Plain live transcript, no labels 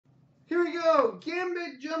Here we go.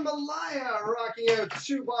 Gambit Jambalaya rocking out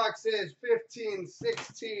 2 boxes.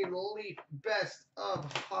 15-16 Leaf Best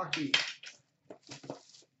of Hockey.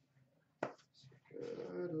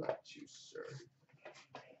 Good luck to you, sir.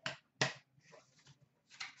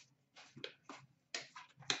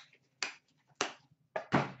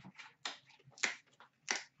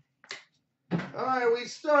 All right, we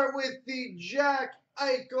start with the Jack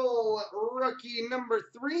Eichel rookie number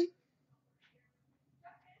 3.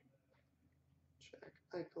 Jack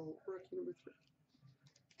Eichel rookie number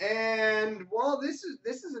 3. And well, this is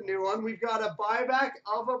a new one. We've got a buyback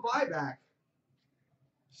of a buyback.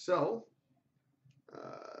 So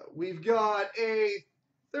we've got a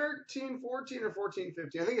 13-14 or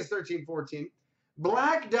 14-15. I think it's 13-14.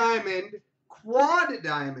 Black Diamond, Quad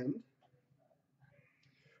Diamond.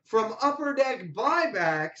 From Upper Deck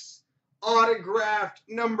Buybacks, autographed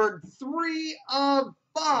number 3 of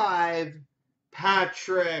 5,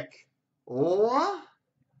 Patrick. What?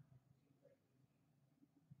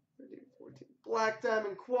 13-14. Black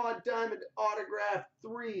Diamond, Quad Diamond, autographed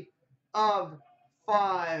 3 of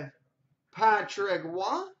 5, Patrick.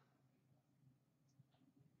 What?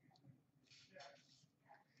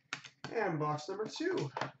 And box number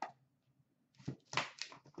 2.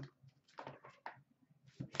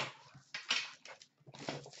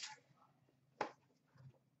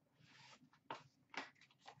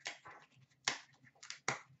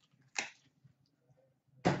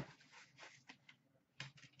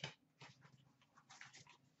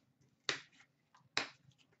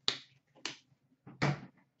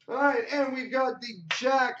 All right, and we've got the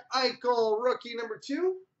Jack Eichel rookie number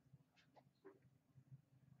 2.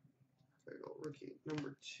 Eichel rookie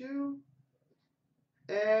number 2.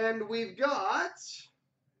 And we've got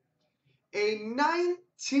a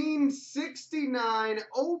 1969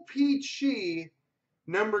 OPC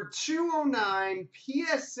number 209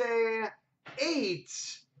 PSA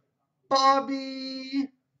 8 Bobby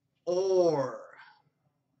Orr.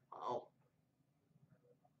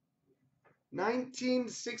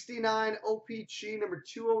 1969 OPC number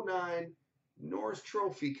 209 Norris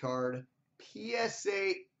Trophy card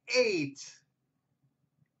PSA 8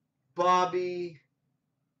 Bobby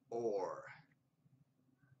Orr.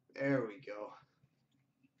 There we go.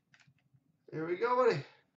 There we go, buddy.